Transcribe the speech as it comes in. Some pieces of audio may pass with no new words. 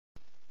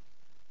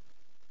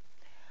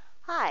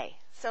Hi,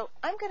 so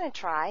I'm going to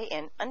try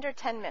in under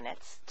 10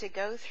 minutes to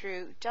go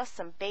through just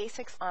some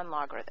basics on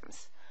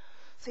logarithms.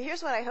 So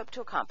here's what I hope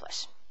to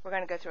accomplish. We're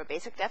going to go through a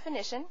basic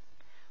definition.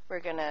 We're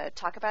going to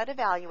talk about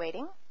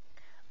evaluating.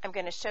 I'm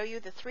going to show you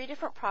the three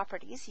different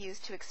properties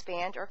used to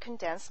expand or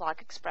condense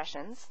log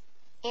expressions.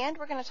 And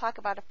we're going to talk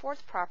about a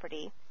fourth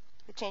property,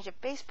 the change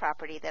of base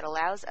property, that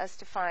allows us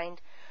to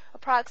find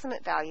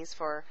approximate values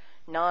for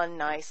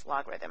non-nice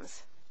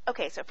logarithms.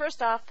 Okay, so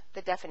first off,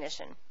 the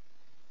definition.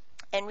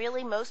 And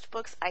really, most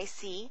books I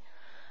see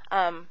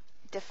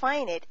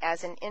define it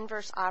as an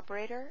inverse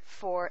operator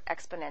for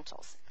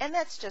exponentials. And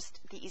that's just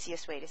the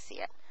easiest way to see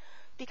it,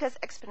 because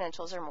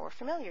exponentials are more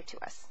familiar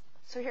to us.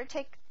 So here,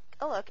 take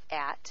a look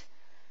at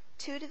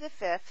 2 to the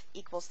 5th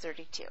equals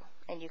 32.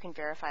 And you can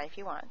verify if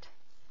you want.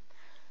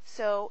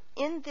 So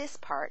in this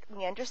part,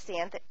 we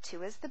understand that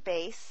 2 is the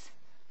base,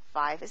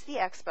 5 is the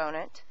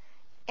exponent,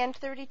 and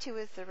 32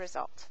 is the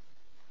result.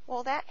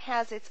 Well, that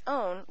has its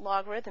own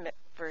logarithmic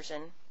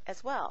version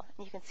as well.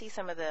 And you can see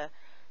some of the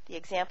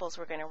examples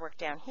we're going to work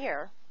down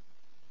here.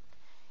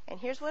 And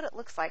here's what it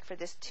looks like for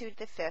this 2 to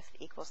the 5th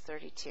equals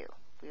 32.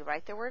 We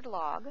write the word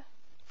log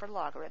for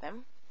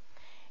logarithm,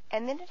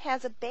 and then it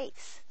has a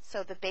base.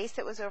 So the base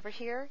that was over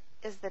here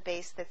is the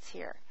base that's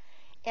here.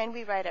 And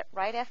we write it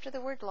right after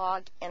the word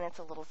log, and it's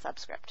a little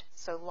subscript.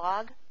 So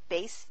log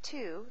base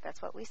 2,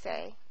 that's what we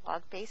say,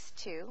 log base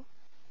 2.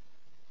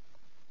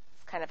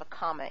 It's kind of a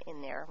comma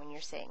in there when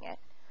you're saying it,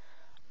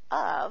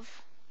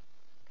 of.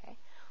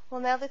 Well,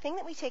 now the thing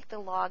that we take the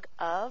log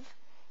of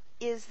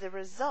is the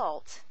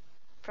result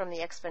from the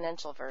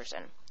exponential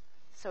version.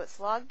 So it's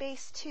log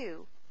base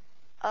 2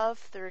 of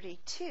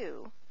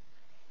 32,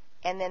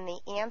 and then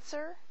the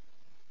answer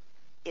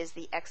is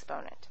the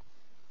exponent.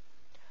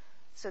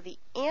 So the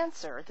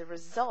answer, the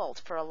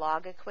result for a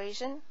log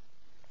equation,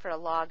 for a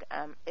log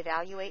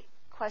evaluate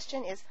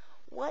question is,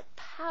 what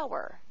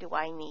power do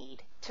I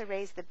need to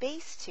raise the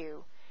base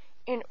 2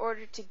 in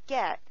order to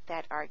get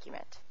that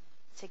argument,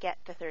 to get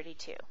the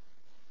 32?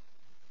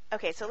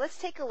 Okay, so let's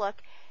take a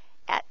look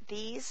at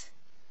these.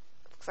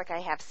 Looks like I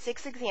have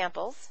 6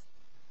 examples.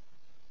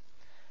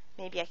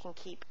 Maybe I can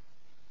keep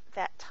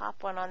that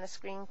top one on the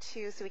screen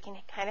too so we can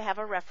kind of have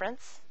a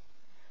reference.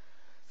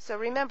 So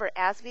remember,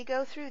 as we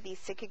go through these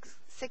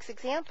 6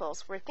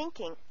 examples, we're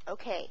thinking,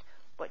 okay,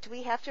 what do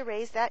we have to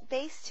raise that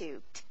base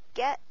to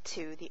get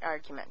to the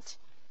argument?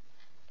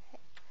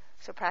 Okay.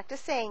 So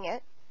practice saying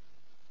it.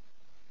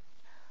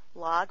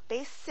 Log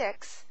base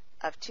 6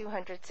 of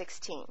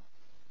 216.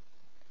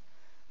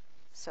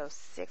 So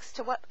 6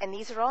 to what? And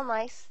these are all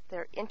nice.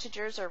 They're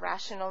integers or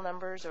rational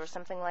numbers or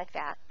something like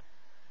that.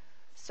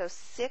 So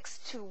 6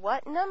 to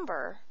what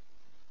number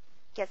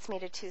gets me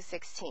to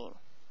 216?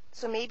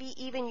 So maybe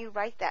even you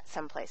write that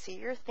someplace. So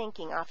you're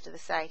thinking off to the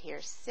side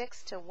here.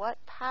 6 to what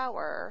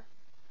power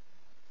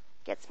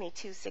gets me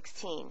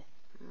 216?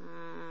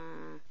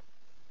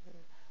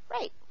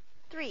 Right,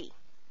 3.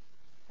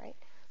 Right?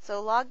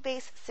 So log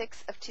base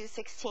 6 of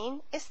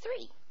 216 is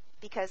 3,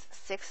 because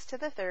 6 to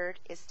the 3rd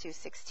is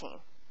 216.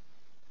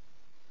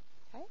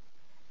 Okay?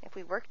 If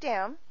we work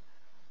down,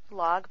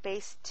 log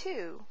base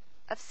 2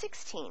 of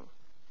 16.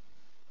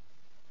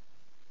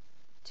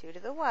 2 to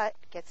the what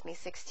gets me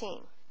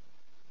 16.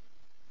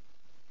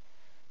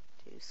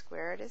 2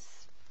 squared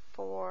is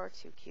 4,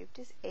 2 cubed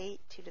is 8,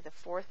 2 to the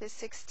 4th is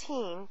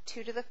 16,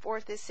 2 to the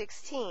 4th is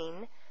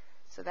 16,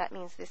 so that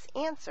means this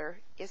answer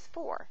is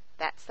 4.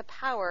 That's the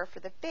power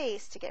for the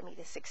base to get me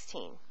to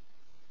 16.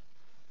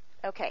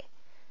 Okay,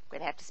 I'm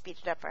going to have to speed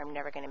it up or I'm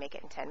never going to make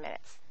it in 10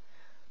 minutes.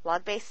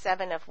 Log base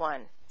 7 of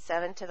 1.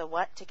 7 to the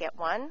what to get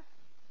 1?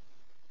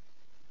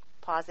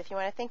 Pause if you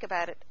want to think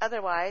about it.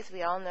 Otherwise,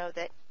 we all know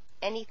that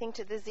anything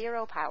to the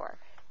 0 power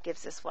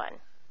gives us 1.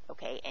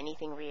 Okay,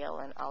 anything real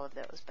and all of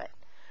those. But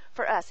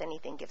for us,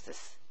 anything gives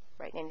us,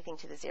 right, anything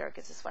to the 0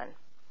 gives us 1.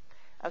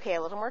 Okay,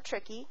 a little more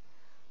tricky.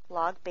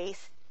 Log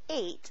base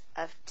 8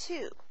 of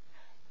 2.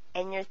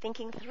 And you're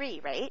thinking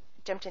 3, right?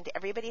 Jumped into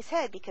everybody's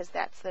head because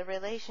that's the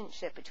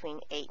relationship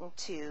between 8 and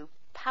 2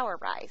 power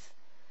rise.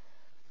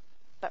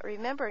 But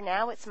remember,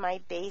 now it's my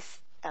base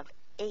of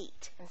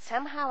 8. And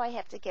somehow I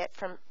have to get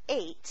from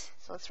 8,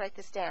 so let's write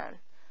this down,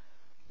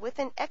 with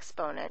an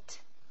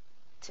exponent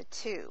to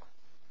 2.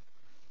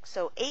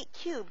 So 8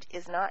 cubed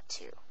is not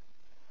 2.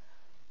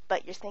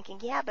 But you're thinking,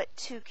 yeah, but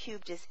 2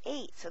 cubed is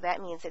 8, so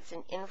that means it's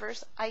an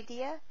inverse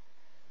idea.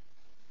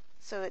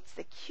 So it's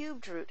the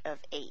cubed root of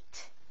 8.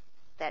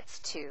 That's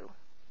 2.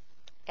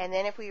 And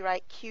then if we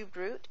write cubed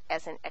root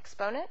as an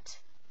exponent,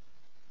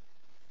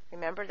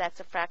 remember,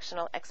 that's a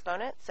fractional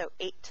exponent, so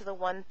 8 to the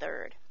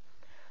 1/3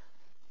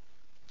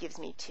 gives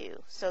me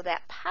 2. So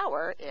that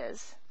power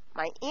is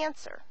my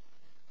answer,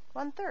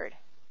 1/3.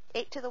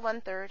 8 to the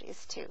 1/3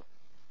 is 2.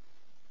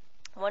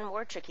 One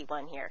more tricky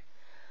one here.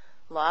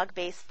 Log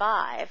base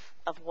 5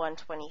 of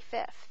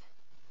 1/25.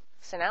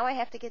 So now I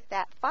have to get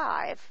that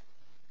 5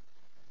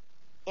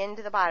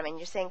 into the bottom. And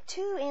you're saying,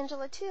 2,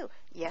 Angela, 2.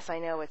 Yes, I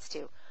know it's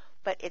 2.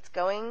 But it's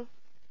going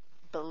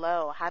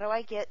below. How do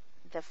I get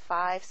the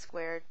 5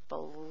 squared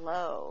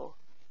below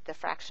the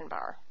fraction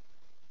bar?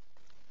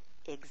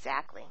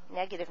 Exactly.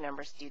 Negative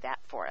numbers do that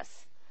for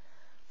us.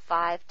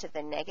 5 to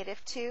the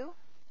negative 2,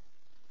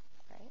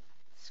 right?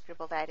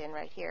 Scribble that in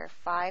right here.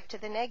 5 to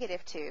the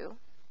negative 2,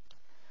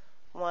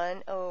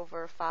 1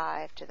 over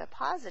 5 to the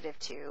positive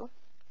 2,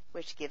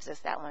 which gives us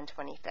that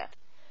 1/25th.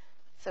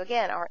 So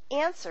again, our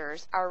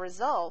answers, our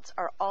results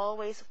are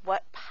always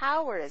what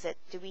power is it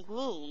do we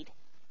need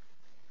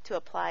to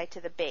apply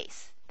to the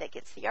base that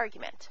gets the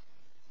argument.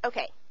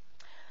 Okay,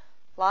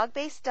 log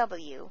base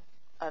W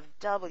of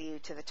W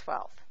to the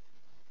 12th.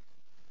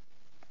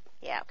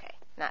 Yeah, okay,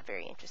 not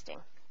very interesting.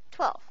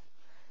 12.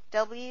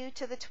 W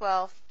to the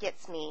 12th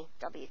gets me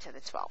W to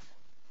the 12th.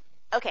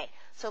 Okay,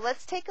 so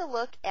let's take a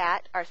look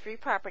at our three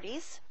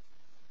properties.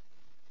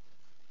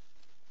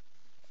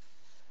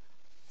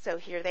 So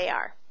here they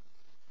are.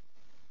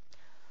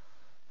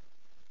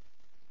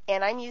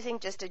 And I'm using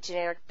just a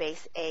generic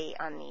base A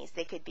on these.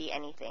 They could be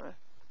anything.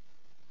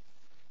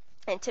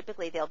 And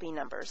typically they'll be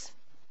numbers.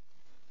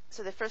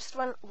 So the first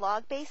one,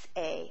 log base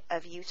A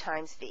of u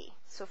times v.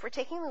 So if we're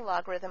taking the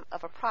logarithm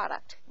of a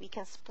product, we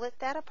can split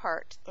that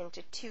apart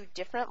into two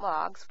different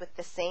logs with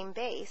the same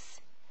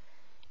base,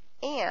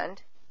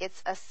 and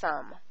it's a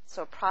sum.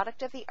 So a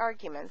product of the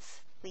arguments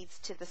leads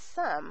to the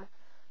sum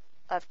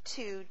of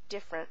two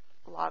different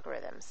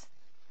logarithms.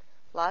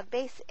 Log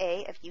base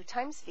A of u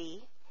times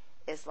v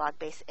is log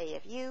base A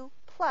of u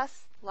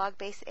plus log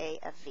base A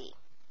of v.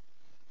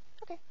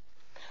 Okay.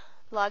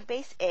 Log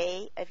base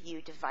A of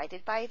u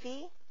divided by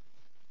v.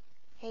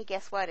 Hey,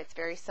 guess what? It's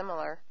very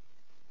similar.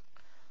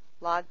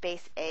 Log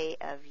base A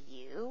of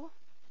u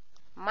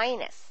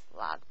minus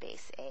log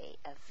base A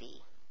of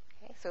v.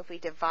 Okay, so if we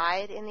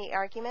divide in the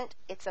argument,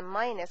 it's a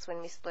minus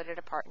when we split it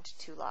apart into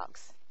two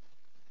logs.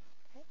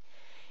 Okay.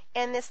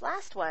 And this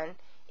last one,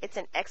 it's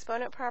an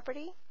exponent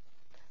property,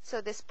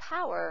 so this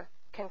power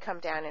can come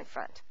down in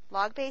front.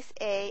 Log base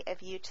A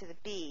of u to the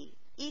b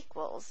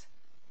equals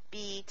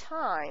b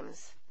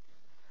times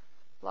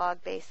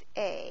log base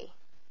A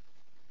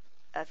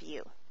of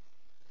u.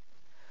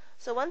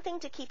 So one thing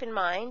to keep in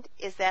mind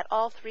is that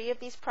all three of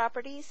these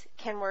properties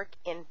can work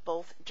in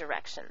both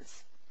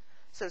directions.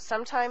 So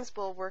sometimes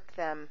we'll work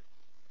them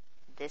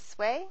this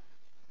way,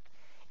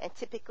 and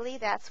typically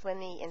that's when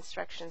the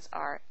instructions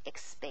are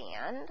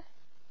expand.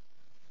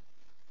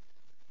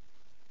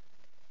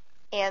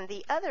 And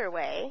the other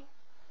way,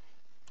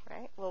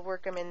 right, we'll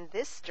work them in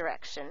this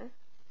direction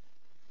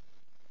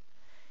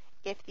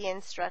if the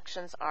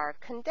instructions are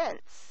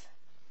condense.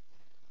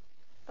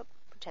 Oh,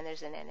 pretend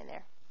there's an N in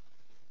there.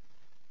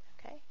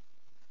 Okay.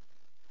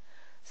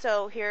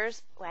 So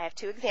I have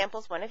two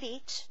examples, one of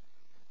each.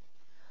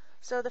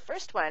 So the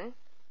first one,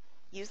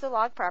 use the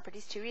log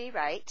properties to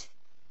rewrite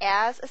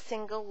as a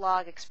single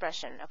log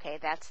expression. Okay,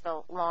 that's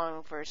the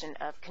long version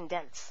of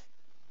condense.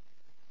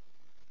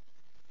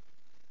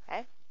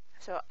 Okay,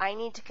 so I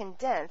need to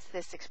condense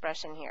this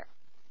expression here.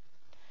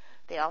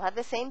 They all have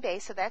the same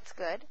base, so that's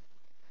good.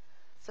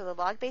 So the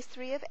log base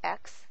 3 of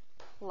x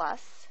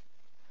plus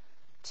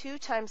 2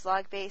 times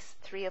log base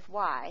 3 of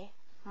y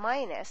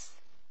minus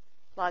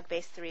log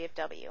base 3 of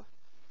w.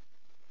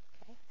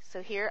 Okay,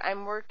 so here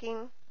I'm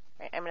working,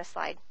 right, I'm going to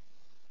slide.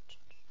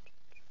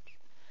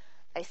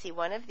 I see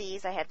one of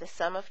these, I have the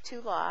sum of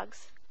two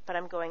logs, but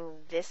I'm going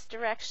this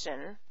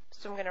direction,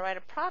 so I'm going to write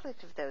a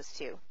product of those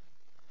two.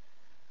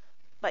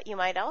 But you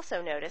might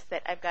also notice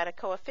that I've got a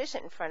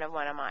coefficient in front of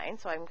one of mine,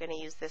 so I'm going to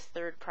use this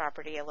third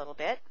property a little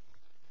bit.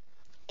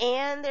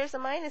 And there's a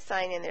minus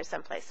sign in there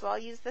someplace, so I'll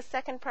use the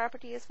second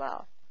property as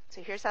well.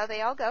 So here's how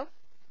they all go.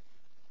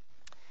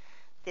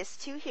 This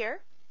 2 here,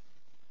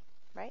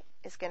 right,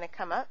 is going to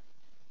come up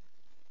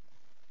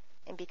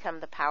and become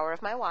the power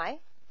of my y.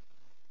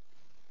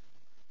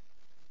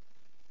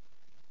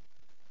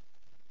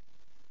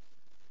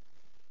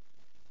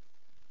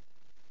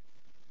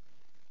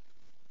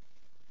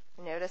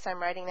 Notice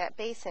I'm writing that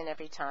base in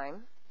every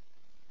time.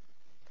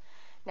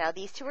 Now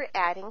these two are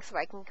adding, so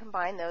I can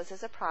combine those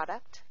as a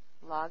product.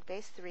 Log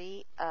base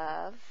 3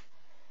 of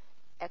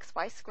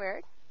xy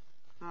squared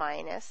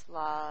minus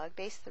log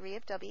base 3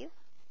 of w.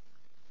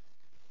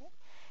 Okay.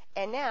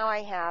 And now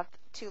I have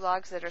two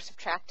logs that are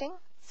subtracting,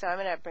 so I'm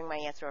going to bring my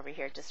answer over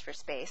here just for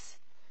space.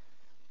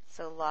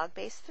 So log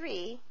base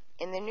 3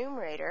 in the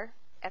numerator,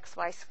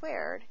 xy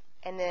squared,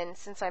 and then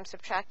since I'm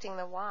subtracting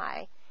the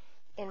y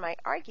in my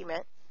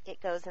argument, it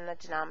goes in the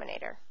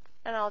denominator.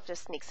 And I'll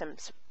just sneak some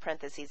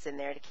parentheses in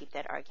there to keep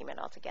that argument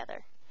all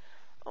together.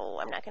 Oh,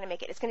 I'm not going to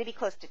make it. It's going to be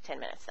close to 10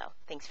 minutes, though.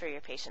 Thanks for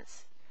your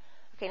patience.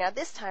 Okay, now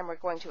this time we're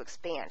going to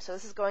expand. So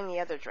this is going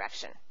the other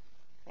direction.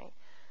 Okay.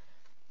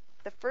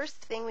 The first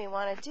thing we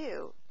want to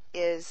do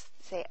is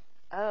say,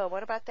 oh,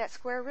 what about that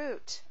square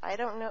root? I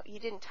don't know. You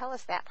didn't tell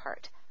us that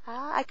part.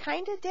 I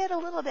kind of did a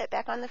little bit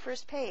back on the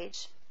first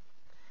page.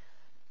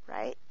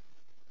 Right?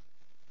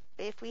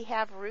 If we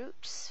have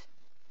roots,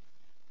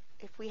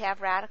 if we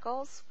have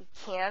radicals, we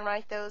can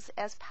write those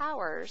as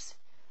powers.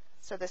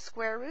 So the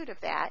square root of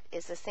that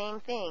is the same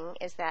thing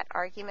as that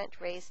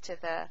argument raised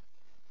to the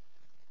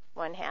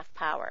 1/2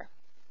 power,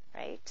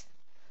 right?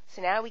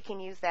 So now we can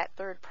use that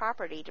third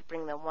property to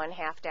bring the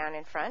 1/2 down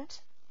in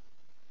front.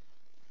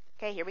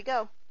 Okay, here we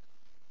go.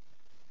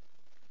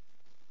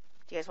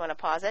 Do you guys want to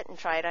pause it and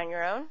try it on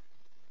your own?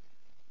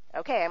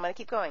 Okay, I'm going to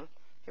keep going.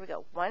 Here we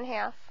go.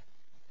 1/2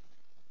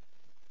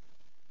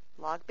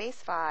 log base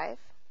 5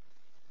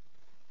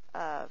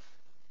 of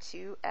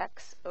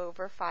 2x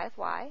over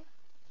 5y.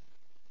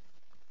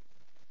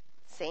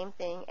 Same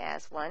thing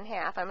as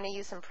 1/2. I'm going to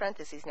use some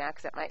parentheses now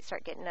because it might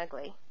start getting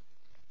ugly.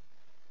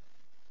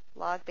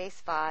 Log base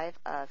 5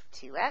 of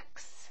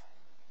 2x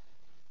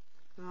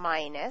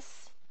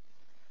minus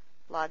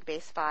log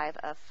base 5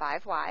 of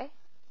 5y.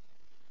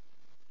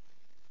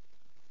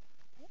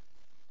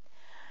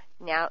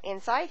 Now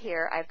inside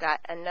here I've got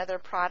another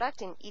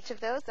product in each of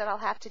those that I'll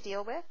have to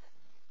deal with.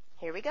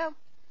 Here we go.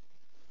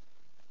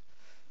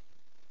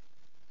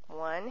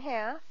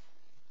 1/2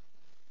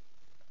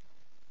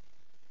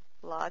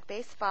 log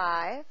base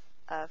 5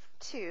 of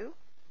 2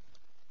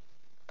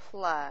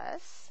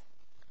 plus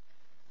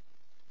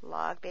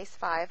log base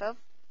 5 of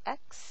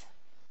x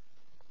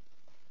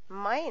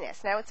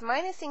minus, now it's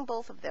minusing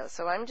both of those,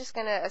 so I'm just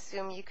going to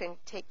assume you can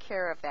take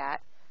care of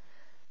that,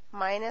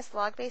 minus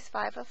log base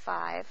 5 of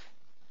 5,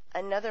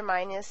 another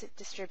minus, it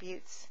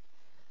distributes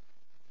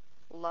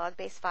log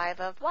base 5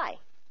 of y.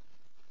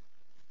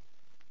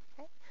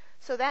 Okay.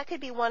 So that could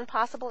be one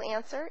possible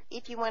answer.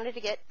 If you wanted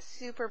to get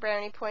super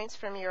brownie points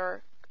from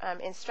your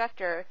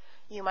instructor,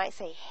 you might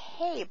say,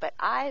 hey, but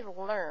I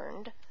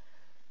learned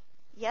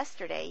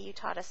yesterday, you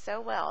taught us so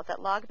well that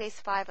log base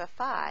 5 of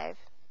 5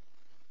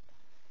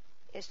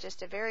 is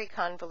just a very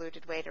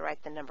convoluted way to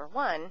write the number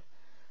 1,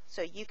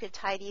 so you could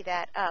tidy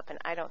that up, and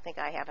I don't think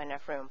I have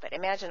enough room. But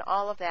imagine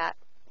all of that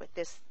with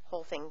this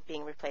whole thing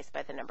being replaced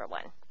by the number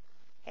 1.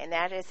 And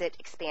that is it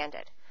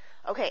expanded.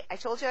 Okay, I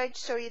told you I'd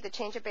show you the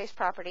change of base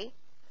property,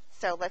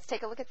 so let's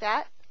take a look at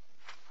that.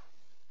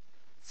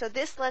 So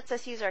this lets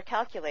us use our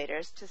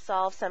calculators to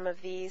solve some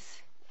of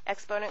these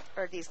exponent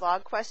or these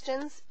log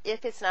questions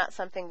if it's not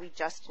something we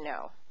just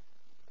know.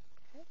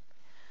 Okay.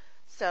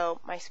 So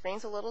my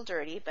screen's a little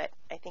dirty, but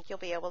I think you'll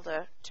be able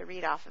to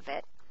read off of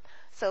it.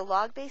 So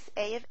log base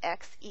a of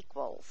x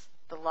equals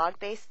the log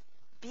base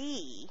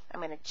b.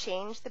 I'm going to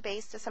change the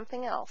base to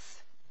something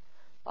else.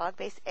 Log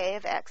base a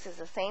of x is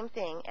the same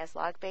thing as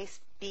log base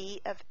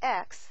b of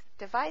x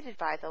divided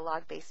by the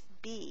log base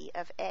b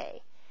of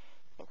a.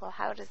 Think, well,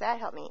 how does that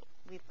help me?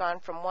 We've gone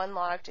from 1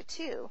 log to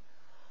 2.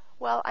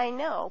 Well, I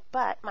know,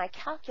 but my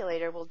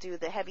calculator will do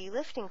the heavy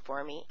lifting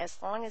for me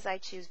as long as I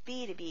choose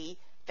b to be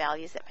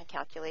values that my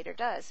calculator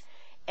does.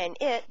 And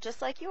it,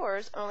 just like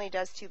yours, only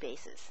does 2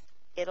 bases.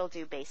 It'll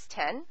do base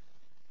 10.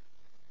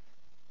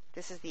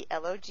 This is the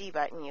LOG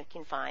button you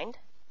can find.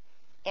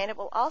 And it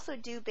will also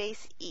do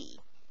base E,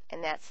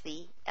 and that's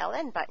the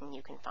LN button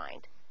you can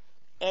find.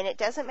 And it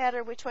doesn't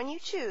matter which one you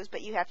choose,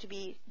 but you have to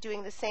be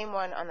doing the same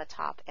one on the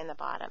top and the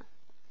bottom.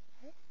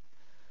 Okay.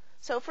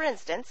 So for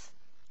instance,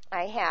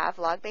 I have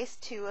log base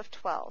 2 of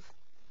 12.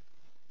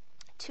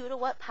 2 to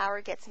what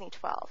power gets me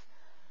 12?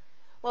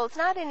 Well, it's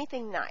not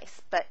anything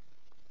nice, but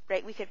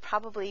right, we could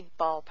probably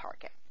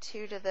ballpark it.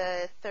 2 to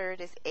the 3rd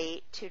is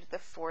 8, 2 to the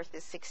 4th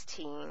is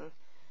 16,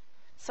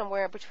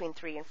 somewhere between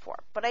 3 and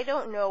 4. But I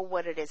don't know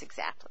what it is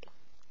exactly.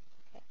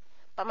 Okay.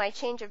 But my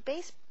change of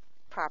base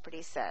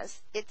property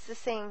says it's the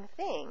same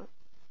thing.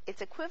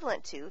 It's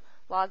equivalent to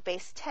log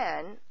base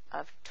 10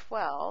 of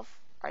 12,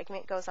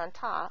 argument goes on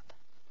top,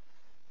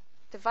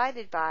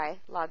 divided by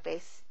log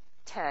base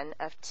 10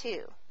 of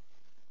 2.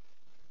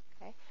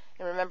 Okay?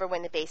 And remember,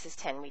 when the base is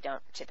 10, we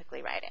don't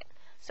typically write it.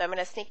 So I'm going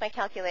to sneak my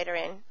calculator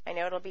in. I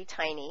know it'll be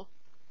tiny.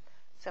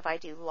 So if I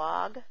do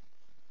log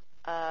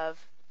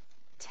of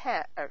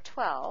 10 or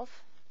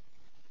 12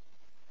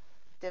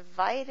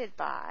 divided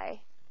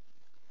by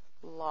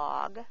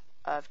log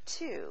of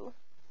 2,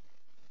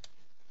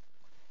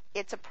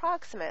 it's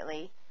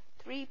approximately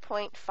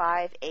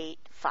 3.585.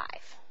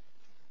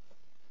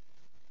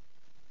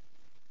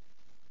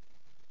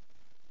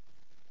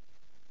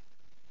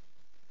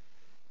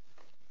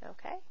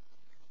 Okay?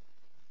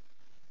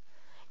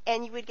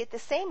 And you would get the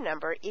same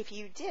number if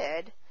you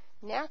did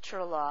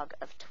natural log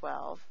of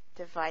 12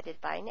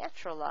 divided by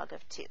natural log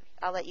of 2.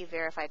 I'll let you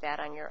verify that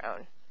on your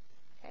own.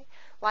 Okay?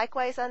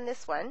 Likewise on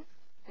this one,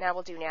 now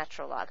we'll do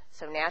natural log.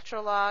 So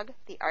natural log,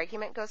 the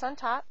argument goes on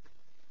top.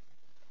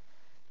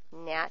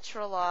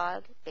 Natural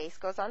log, base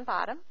goes on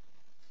bottom.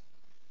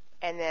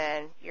 And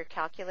then your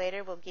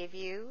calculator will give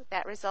you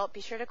that result.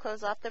 Be sure to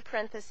close off the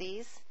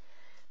parentheses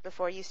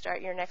before you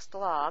start your next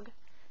log.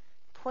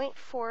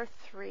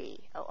 0.43,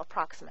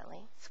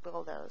 approximately,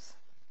 squiggle those.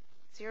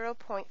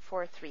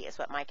 0.43 is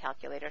what my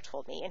calculator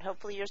told me, and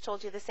hopefully yours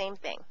told you the same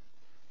thing.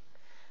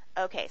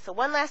 Okay, so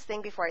one last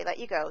thing before I let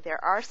you go.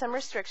 There are some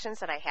restrictions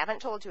that I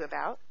haven't told you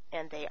about,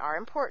 and they are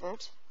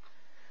important.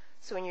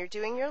 So when you're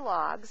doing your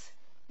logs,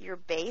 your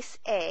base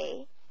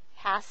A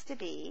has to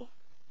be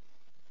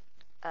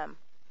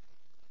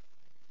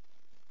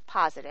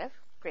positive,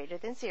 greater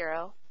than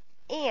 0,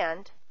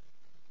 and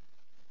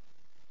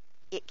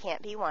it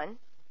can't be 1.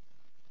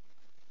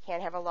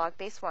 Can't have a log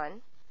base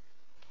 1.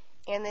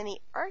 And then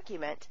the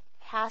argument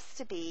has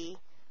to be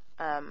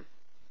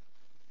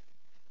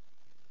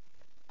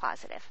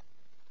positive.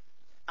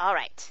 All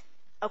right.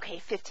 Okay,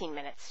 15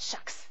 minutes.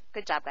 Shucks.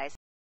 Good job, guys.